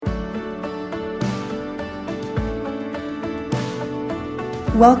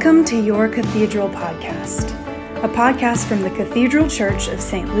Welcome to Your Cathedral podcast, a podcast from the Cathedral Church of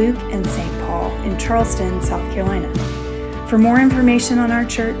St. Luke and St. Paul in Charleston, South Carolina. For more information on our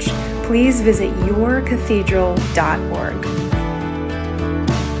church, please visit yourcathedral.org.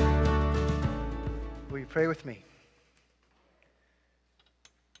 Will you pray with me?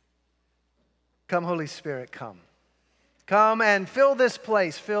 Come, Holy Spirit, come. Come and fill this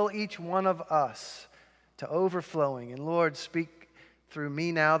place, fill each one of us to overflowing. And Lord, speak through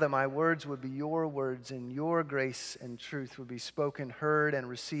me now that my words would be your words and your grace and truth would be spoken, heard, and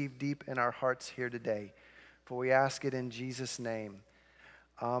received deep in our hearts here today. For we ask it in Jesus' name.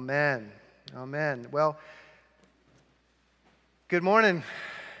 Amen. Amen. Well, good morning.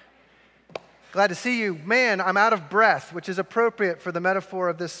 Glad to see you. Man, I'm out of breath, which is appropriate for the metaphor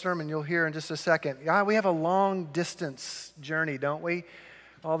of this sermon you'll hear in just a second. Yeah, we have a long distance journey, don't we?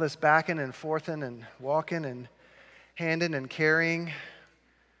 All this backing and forthing and walking and handing and carrying.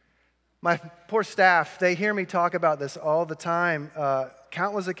 My poor staff, they hear me talk about this all the time.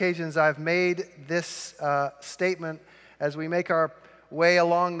 Countless occasions I've made this statement as we make our way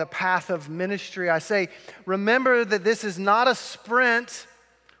along the path of ministry. I say, remember that this is not a sprint.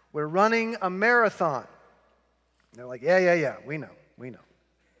 We're running a marathon. They're like, yeah, we know.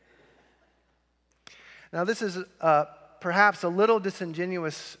 Now this is perhaps a little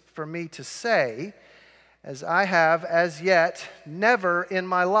disingenuous for me to say, as I have, as yet, never in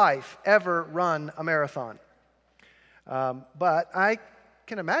my life ever run a marathon. But I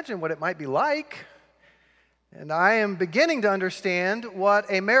can imagine what it might be like. And I am beginning to understand what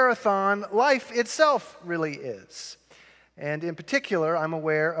a marathon life itself really is. And in particular, I'm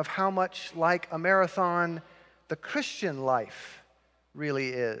aware of how much like a marathon the Christian life really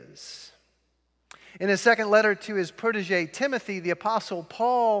is. In his second letter to his protege, Timothy, the Apostle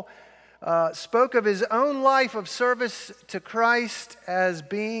Paul spoke of his own life of service to Christ as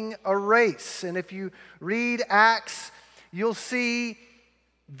being a race. And if you read Acts, you'll see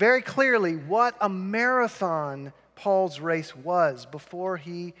very clearly what a marathon Paul's race was before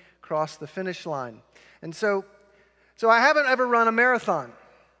he crossed the finish line. And so I haven't ever run a marathon,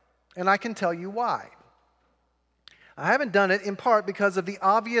 and I can tell you why. I haven't done it in part because of the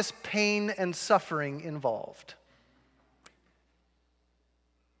obvious pain and suffering involved.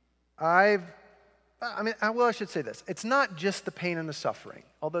 I should say this. It's not just the pain and the suffering,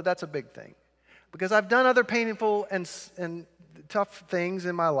 although that's a big thing. Because I've done other painful and tough things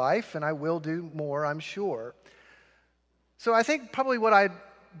in my life, and I will do more, I'm sure. So I think probably what I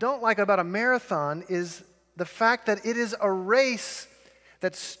don't like about a marathon is the fact that it is a race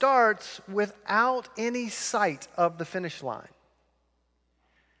that starts without any sight of the finish line.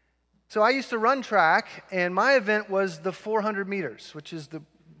 So I used to run track, and my event was the 400 meters, which is the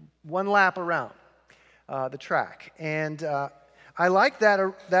one lap around the track. And I liked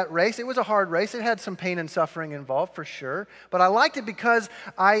that race. It was a hard race. It had some pain and suffering involved for sure. But I liked it because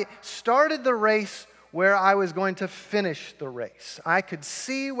I started the race where I was going to finish the race. I could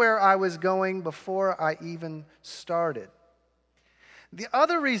see where I was going before I even started. The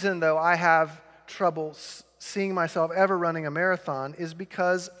other reason, though, I have trouble seeing myself ever running a marathon is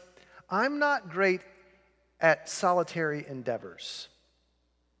because I'm not great at solitary endeavors.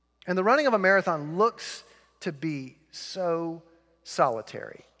 And the running of a marathon looks to be so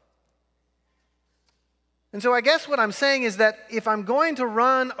solitary. And so I guess what I'm saying is that if I'm going to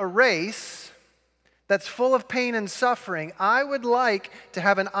run a race that's full of pain and suffering, I would like to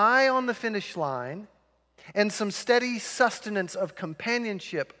have an eye on the finish line and some steady sustenance of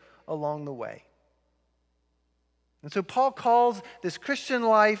companionship along the way. And so Paul calls this Christian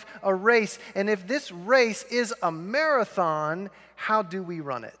life a race, and if this race is a marathon, how do we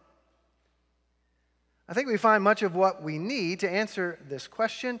run it? I think we find much of what we need to answer this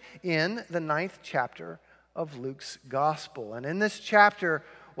question in the 9th chapter of Luke's Gospel. And in this chapter,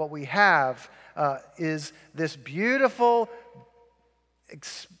 what we have is this beautiful,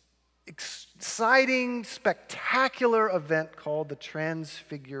 exciting, spectacular event called the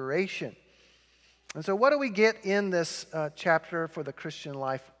Transfiguration. And so what do we get in this chapter for the Christian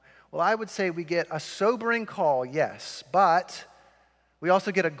life? Well, I would say we get a sobering call, yes, but we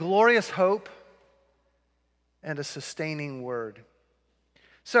also get a glorious hope and a sustaining word.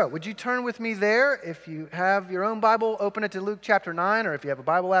 So, would you turn with me there? If you have your own Bible, open it to Luke chapter 9, or if you have a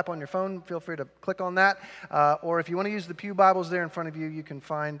Bible app on your phone, feel free to click on that. Or if you want to use the pew Bibles there in front of you, you can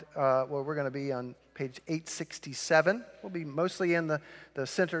find where we're going to be on page 867. We'll be mostly in the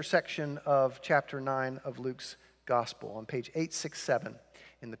center section of chapter 9 of Luke's Gospel, on page 867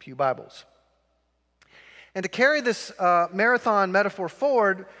 in the pew Bibles. And to carry this marathon metaphor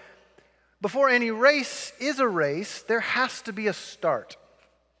forward, before any race is a race, there has to be a start.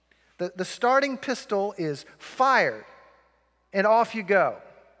 The starting pistol is fired, and off you go.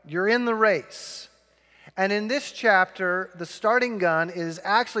 You're in the race. And in this chapter, the starting gun is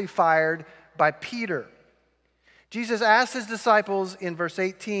actually fired by Peter. Jesus asked his disciples in verse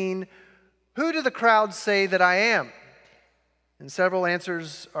 18, "Who do the crowds say that I am?" And several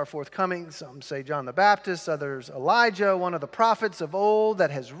answers are forthcoming. Some say John the Baptist, others Elijah, one of the prophets of old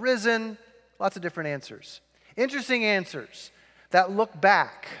that has risen. Lots of different answers. Interesting answers that look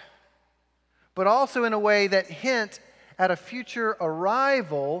back, but also in a way that hint at a future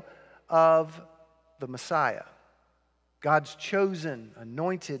arrival of the Messiah, God's chosen,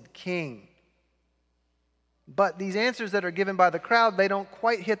 anointed king. But these answers that are given by the crowd, they don't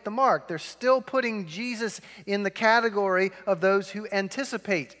quite hit the mark. They're still putting Jesus in the category of those who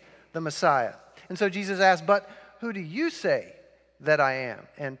anticipate the Messiah. And so Jesus asks, "But who do you say that I am?"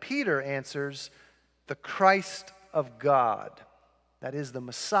 And Peter answers, "The Christ of God." That is the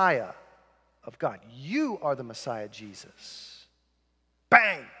Messiah of God. You are the Messiah, Jesus.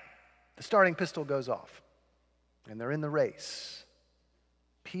 Bang! The starting pistol goes off, and they're in the race.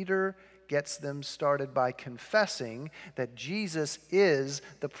 Peter gets them started by confessing that Jesus is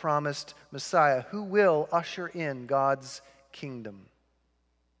the promised Messiah who will usher in God's kingdom.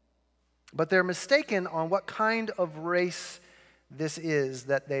 But they're mistaken on what kind of race this is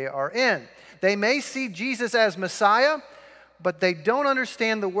that they are in. They may see Jesus as Messiah, but they don't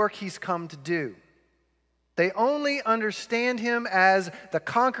understand the work he's come to do. They only understand him as the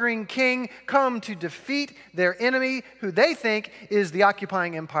conquering king come to defeat their enemy, who they think is the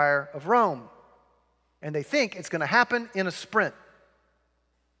occupying empire of Rome. And they think it's going to happen in a sprint.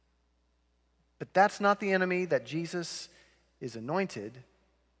 But that's not the enemy that Jesus is anointed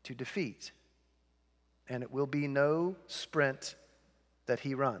to defeat. And it will be no sprint that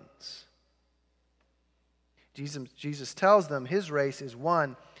he runs. Jesus tells them his race is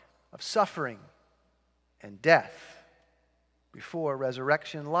one of suffering and death before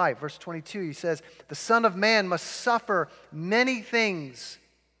resurrection life. Verse 22, he says, "The Son of Man must suffer many things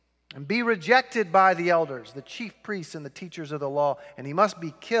and be rejected by the elders, the chief priests and the teachers of the law, and he must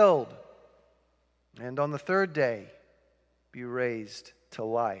be killed, and on the third day be raised to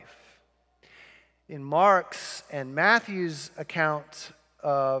life." In Mark's and Matthew's account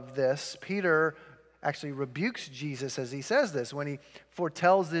of this, Peter actually rebukes Jesus as he says this when he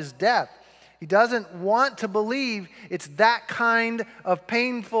foretells his death. He doesn't want to believe it's that kind of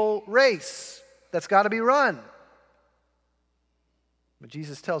painful race that's got to be run. But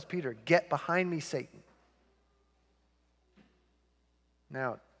Jesus tells Peter, "Get behind me, Satan."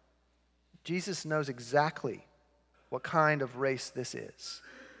 Now, Jesus knows exactly what kind of race this is.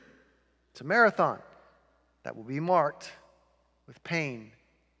 It's a marathon that will be marked with pain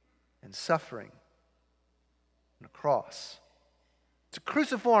and suffering and a cross. It's a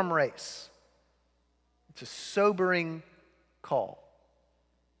cruciform race. It's a sobering call.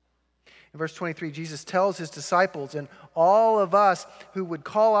 In verse 23, Jesus tells his disciples and all of us who would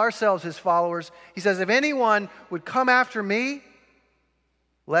call ourselves his followers, he says, "If anyone would come after me,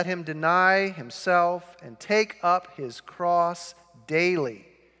 let him deny himself and take up his cross daily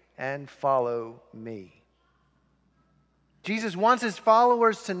and follow me." Jesus wants his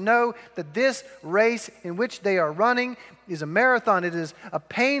followers to know that this race in which they are running is a marathon. It is a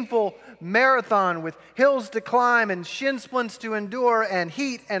painful marathon with hills to climb and shin splints to endure and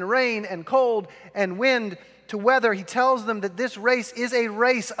heat and rain and cold and wind to weather. He tells them that this race is a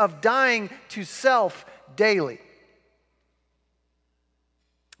race of dying to self daily.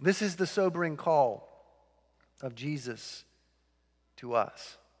 This is the sobering call of Jesus to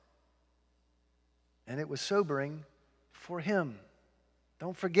us. And it was sobering for him.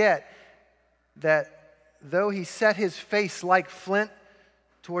 Don't forget that though he set his face like flint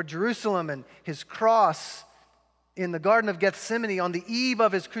toward Jerusalem and his cross in the Garden of Gethsemane on the eve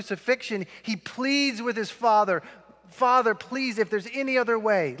of his crucifixion, he pleads with his Father, "Father, please, if there's any other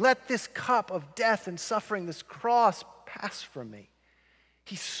way, let this cup of death and suffering, this cross, pass from me."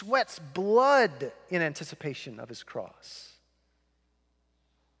 He sweats blood in anticipation of his cross.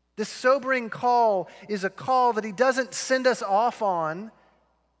 This sobering call is a call that he doesn't send us off on,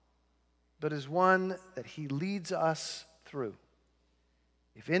 but is one that he leads us through.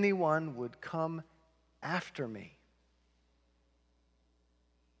 "If anyone would come after me."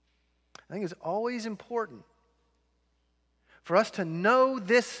 I think it's always important for us to know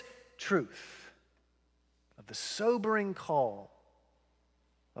this truth of the sobering call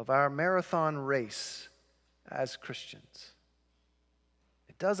of our marathon race as Christians.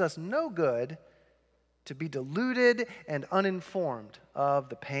 It does us no good to be deluded and uninformed of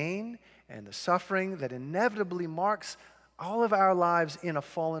the pain and the suffering that inevitably marks all of our lives in a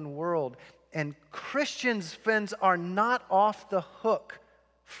fallen world. And Christians, friends, are not off the hook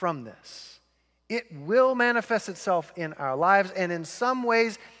from this. It will manifest itself in our lives, and in some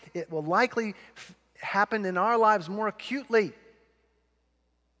ways, it will likely happen in our lives more acutely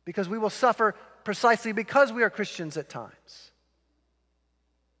because we will suffer precisely because we are Christians at times.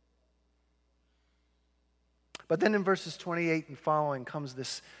 But then in verses 28 and following comes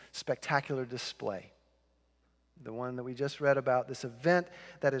this spectacular display. The one that we just read about, this event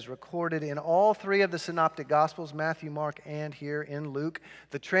that is recorded in all three of the synoptic gospels, Matthew, Mark, and here in Luke,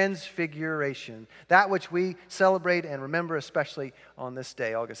 the Transfiguration, that which we celebrate and remember especially on this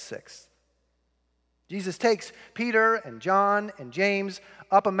day, August 6th. Jesus takes Peter and John and James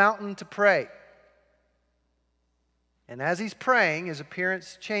up a mountain to pray. And as he's praying, his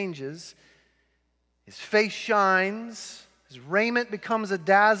appearance changes, his face shines, his raiment becomes a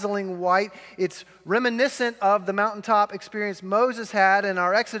dazzling white. It's reminiscent of the mountaintop experience Moses had in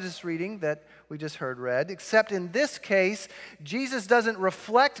our Exodus reading that we just heard read, except in this case, Jesus doesn't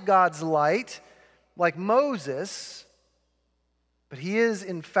reflect God's light like Moses, but he is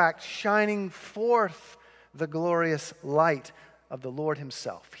in fact shining forth the glorious light of the Lord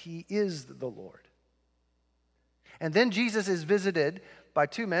himself. He is the Lord. And then Jesus is visited by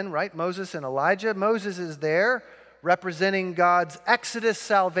two men, right? Moses and Elijah. Moses is there representing God's Exodus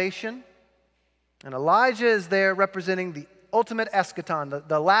salvation. And Elijah is there representing the ultimate eschaton,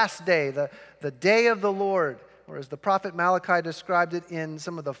 the last day, the day of the Lord. Or as the prophet Malachi described it in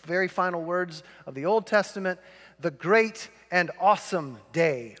some of the very final words of the Old Testament, the great and awesome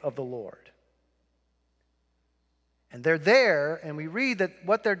day of the Lord. And they're there, and we read that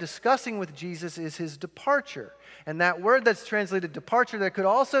what they're discussing with Jesus is his departure. And that word that's translated departure, that could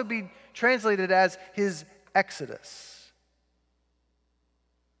also be translated as his exodus.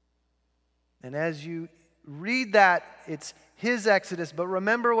 And as you read that, it's his exodus, but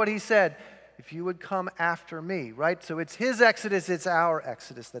remember what he said, if you would come after me, right? So it's his exodus, it's our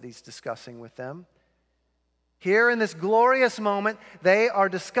exodus that he's discussing with them. Here in this glorious moment, they are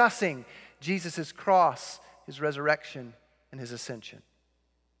discussing Jesus' cross, his resurrection, and his ascension.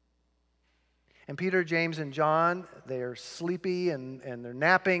 And Peter, James, and John, they're sleepy and they're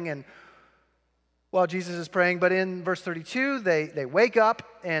napping and while Jesus is praying. But in verse 32, they wake up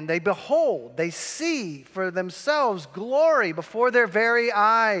and they behold, they see for themselves glory before their very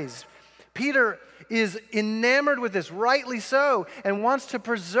eyes. Peter is enamored with this, rightly so, and wants to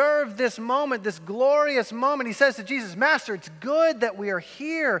preserve this moment, this glorious moment. He says to Jesus, Master, it's good that we are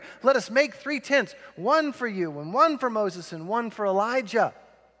here. Let us make 3 tents, one for you and one for Moses and one for Elijah.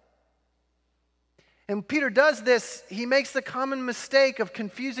 And Peter does this, he makes the common mistake of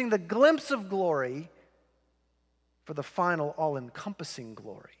confusing the glimpse of glory for the final all-encompassing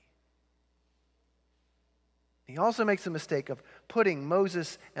glory. He also makes the mistake of putting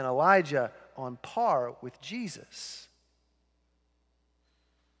Moses and Elijah on par with Jesus.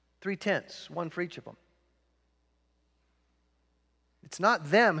 3 tents, one for each of them. It's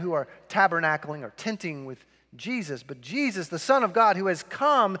not them who are tabernacling or tenting with Jesus, but Jesus, the Son of God, who has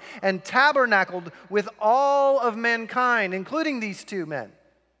come and tabernacled with all of mankind, including these 2 men.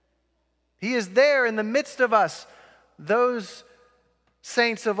 He is there in the midst of us, those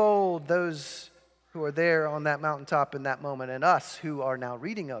saints of old, those who are there on that mountaintop in that moment, and us who are now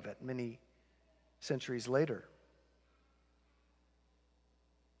reading of it many centuries later.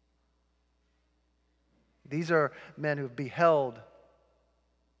 These are men who have beheld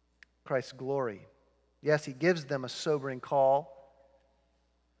Christ's glory. Yes, he gives them a sobering call,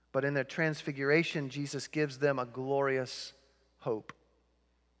 but in their transfiguration, Jesus gives them a glorious hope.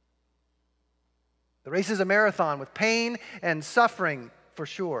 The race is a marathon with pain and suffering, for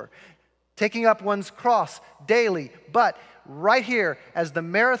sure. Taking up one's cross daily, but right here, as the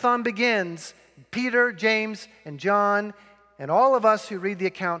marathon begins, Peter, James, and John, and all of us who read the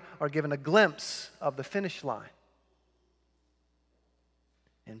account are given a glimpse of the finish line.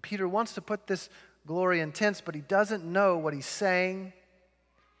 And Peter wants to put this glory in tents, but he doesn't know what he's saying.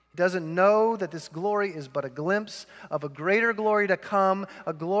 He doesn't know that this glory is but a glimpse of a greater glory to come,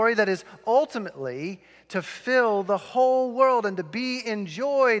 a glory that is ultimately to fill the whole world and to be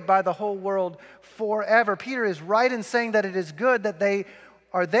enjoyed by the whole world forever. Peter is right in saying that it is good that they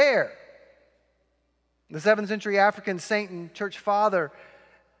are there. The 7th century African saint and church father,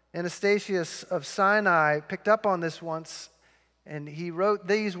 Anastasius of Sinai, picked up on this once. And he wrote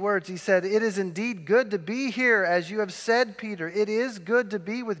these words. He said, "It is indeed good to be here, as you have said, Peter. It is good to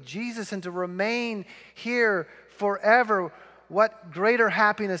be with Jesus and to remain here forever. What greater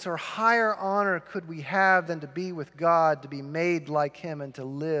happiness or higher honor could we have than to be with God, to be made like him, and to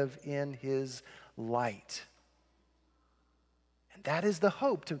live in his light?" That is the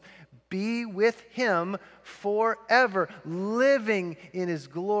hope, to be with him forever, living in his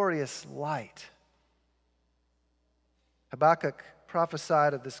glorious light. Habakkuk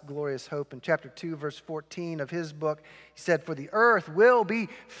prophesied of this glorious hope in chapter 2, verse 14 of his book. He said, "For the earth will be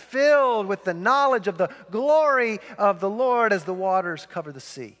filled with the knowledge of the glory of the Lord as the waters cover the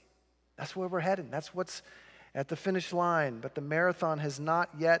sea." That's where we're heading. That's what's at the finish line. But the marathon has not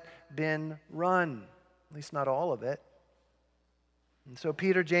yet been run, at least not all of it. And so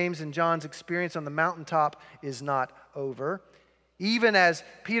Peter, James, and John's experience on the mountaintop is not over. Even as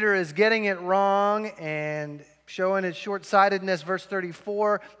Peter is getting it wrong and showing his short-sightedness, verse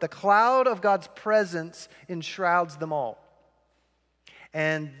 34, the cloud of God's presence enshrouds them all.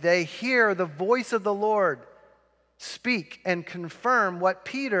 And they hear the voice of the Lord speak and confirm what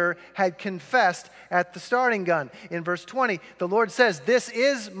Peter had confessed at the starting gun. In verse 20, the Lord says, "This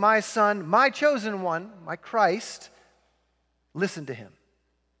is my Son, my chosen one, my Christ. Listen to him."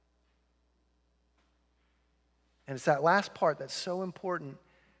 And it's that last part that's so important,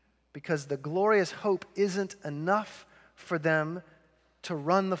 because the glorious hope isn't enough for them to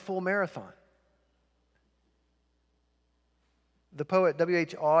run the full marathon. The poet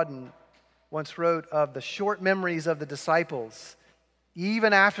W.H. Auden once wrote of the short memories of the disciples,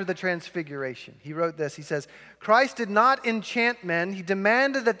 even after the Transfiguration. He wrote this, he says, "Christ did not enchant men, he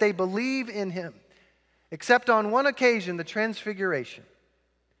demanded that they believe in him, except on one occasion, the Transfiguration.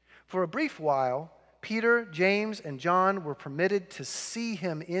 For a brief while, Peter, James, and John were permitted to see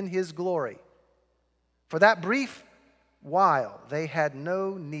him in his glory. For that brief while, they had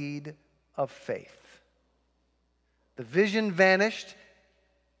no need of faith. The vision vanished,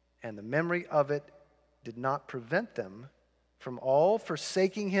 and the memory of it did not prevent them from all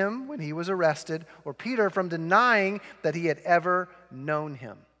forsaking him when he was arrested, or Peter from denying that he had ever known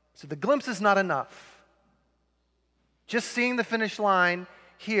him." So the glimpse is not enough. Just seeing the finish line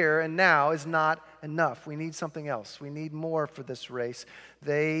here and now is not enough. We need something else. We need more for this race.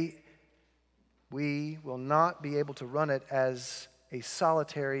 We will not be able to run it as a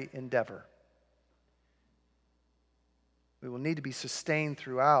solitary endeavor. We will need to be sustained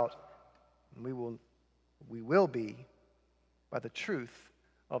throughout, and we will be by the truth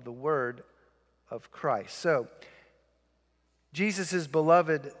of the word of Christ. So, Jesus, who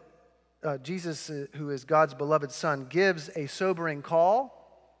is God's beloved Son, gives a sobering call.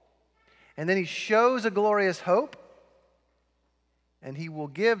 And then he shows a glorious hope, and he will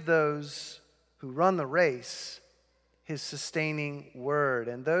give those who run the race his sustaining word.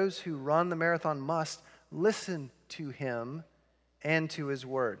 And those who run the marathon must listen to him and to his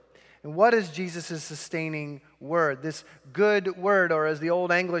word. And what is Jesus' sustaining word? This good word, or as the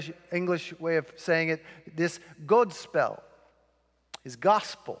old English way of saying it, this Godspell, his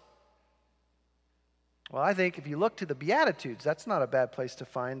gospel. Well, I think if you look to the Beatitudes, that's not a bad place to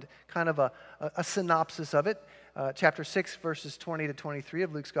find kind of a synopsis of it. Chapter 6, verses 20 to 23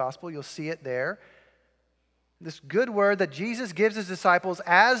 of Luke's Gospel, you'll see it there. This good word that Jesus gives his disciples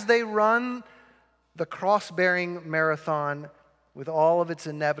as they run the cross-bearing marathon with all of its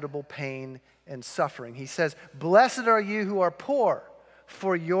inevitable pain and suffering. He says, "Blessed are you who are poor,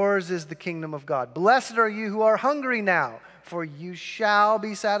 for yours is the kingdom of God. Blessed are you who are hungry now, for you shall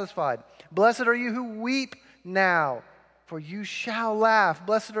be satisfied. Blessed are you who weep now, for you shall laugh.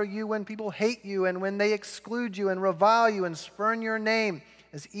 Blessed are you when people hate you and when they exclude you and revile you and spurn your name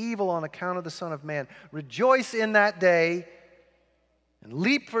as evil on account of the Son of Man. Rejoice in that day and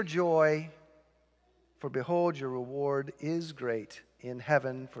leap for joy, for behold, your reward is great in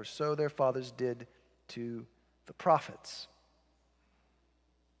heaven, for so their fathers did to the prophets."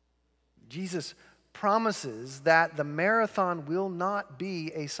 Jesus promises that the marathon will not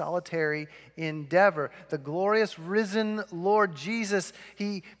be a solitary endeavor. The glorious risen Lord Jesus,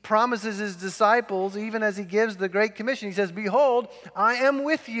 he promises his disciples, even as he gives the Great Commission, he says, "Behold, I am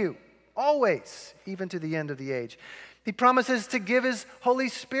with you always, even to the end of the age." He promises to give his Holy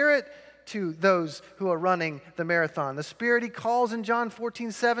Spirit to those who are running the marathon. The Spirit he calls in John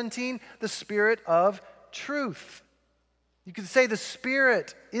 14:17, the Spirit of truth. You could say the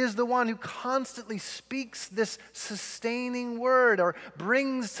Spirit is the one who constantly speaks this sustaining word, or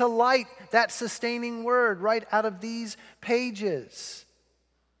brings to light that sustaining word right out of these pages.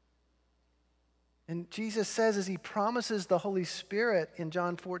 And Jesus says, as he promises the Holy Spirit in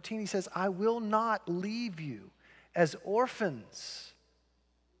John 14, he says, "I will not leave you as orphans.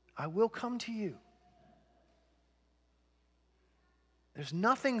 I will come to you." There's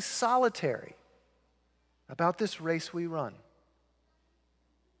nothing solitary about this race we run.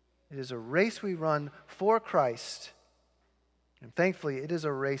 It is a race we run for Christ, and thankfully it is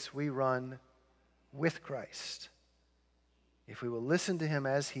a race we run with Christ. if we will listen to him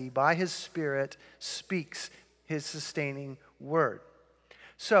as he, by his Spirit, speaks his sustaining word.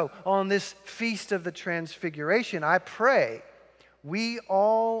 So, on this feast of the Transfiguration, I pray we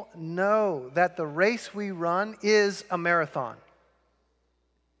all know that the race we run is a marathon,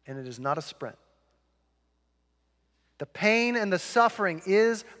 and it is not a sprint. The pain and the suffering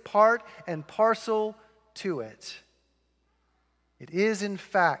is part and parcel to it. It is, in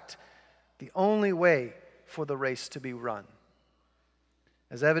fact, the only way for the race to be run,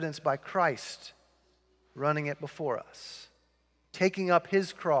 as evidenced by Christ running it before us, taking up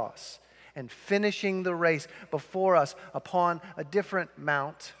his cross and finishing the race before us upon a different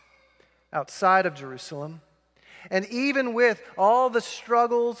mount outside of Jerusalem. And even with all the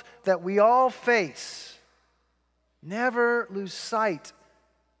struggles that we all face, never lose sight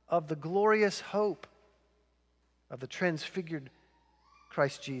of the glorious hope of the transfigured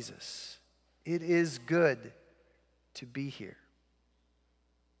Christ Jesus. It is good to be here.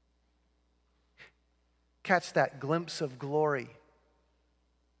 Catch that glimpse of glory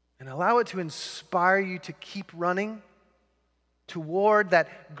and allow it to inspire you to keep running toward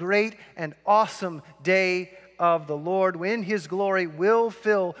that great and awesome day of the Lord, when his glory will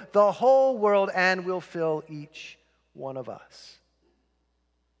fill the whole world and will fill each one of us.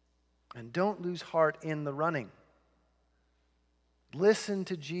 And don't lose heart in the running. Listen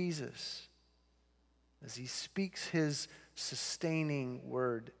to Jesus as he speaks his sustaining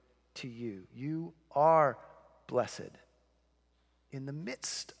word to you. You are blessed in the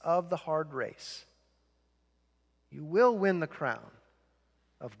midst of the hard race. You will win the crown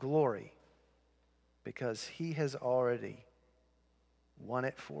of glory because he has already won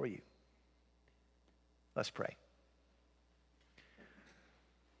it for you. Let's pray.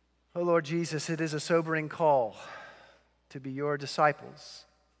 Oh Lord Jesus, it is a sobering call to be your disciples.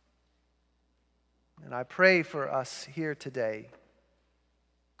 And I pray for us here today,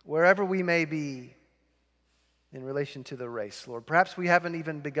 wherever we may be in relation to the race, Lord. Perhaps we haven't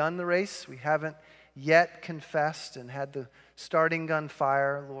even begun the race. We haven't yet confessed and had the starting gun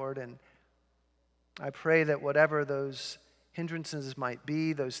fire, Lord. And I pray that whatever those hindrances might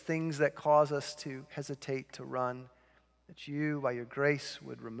be, those things that cause us to hesitate to run, that you, by your grace,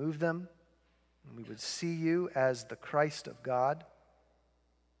 would remove them, and we would see you as the Christ of God.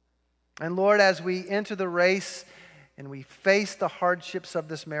 And Lord, as we enter the race and we face the hardships of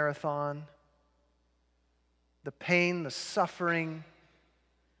this marathon, the pain, the suffering,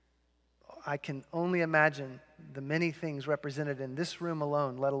 I can only imagine the many things represented in this room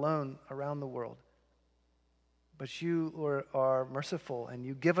alone, let alone around the world. But you, Lord, are merciful, and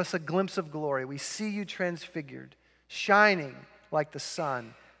you give us a glimpse of glory. We see you transfigured, shining like the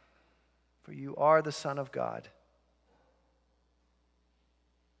sun, for you are the Son of God.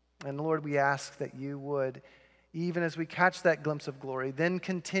 And Lord, we ask that you would, even as we catch that glimpse of glory, then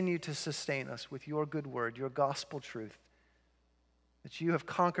continue to sustain us with your good word, your gospel truth, that you have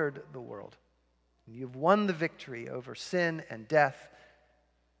conquered the world, and you've won the victory over sin and death.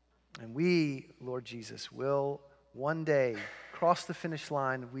 And we, Lord Jesus, will one day cross the finish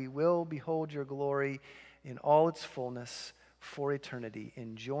line. We will behold your glory in all its fullness for eternity,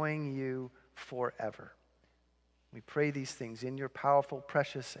 enjoying you forever. We pray these things in your powerful,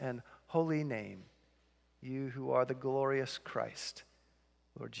 precious, and holy name, you who are the glorious Christ,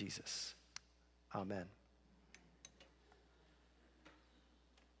 Lord Jesus. Amen.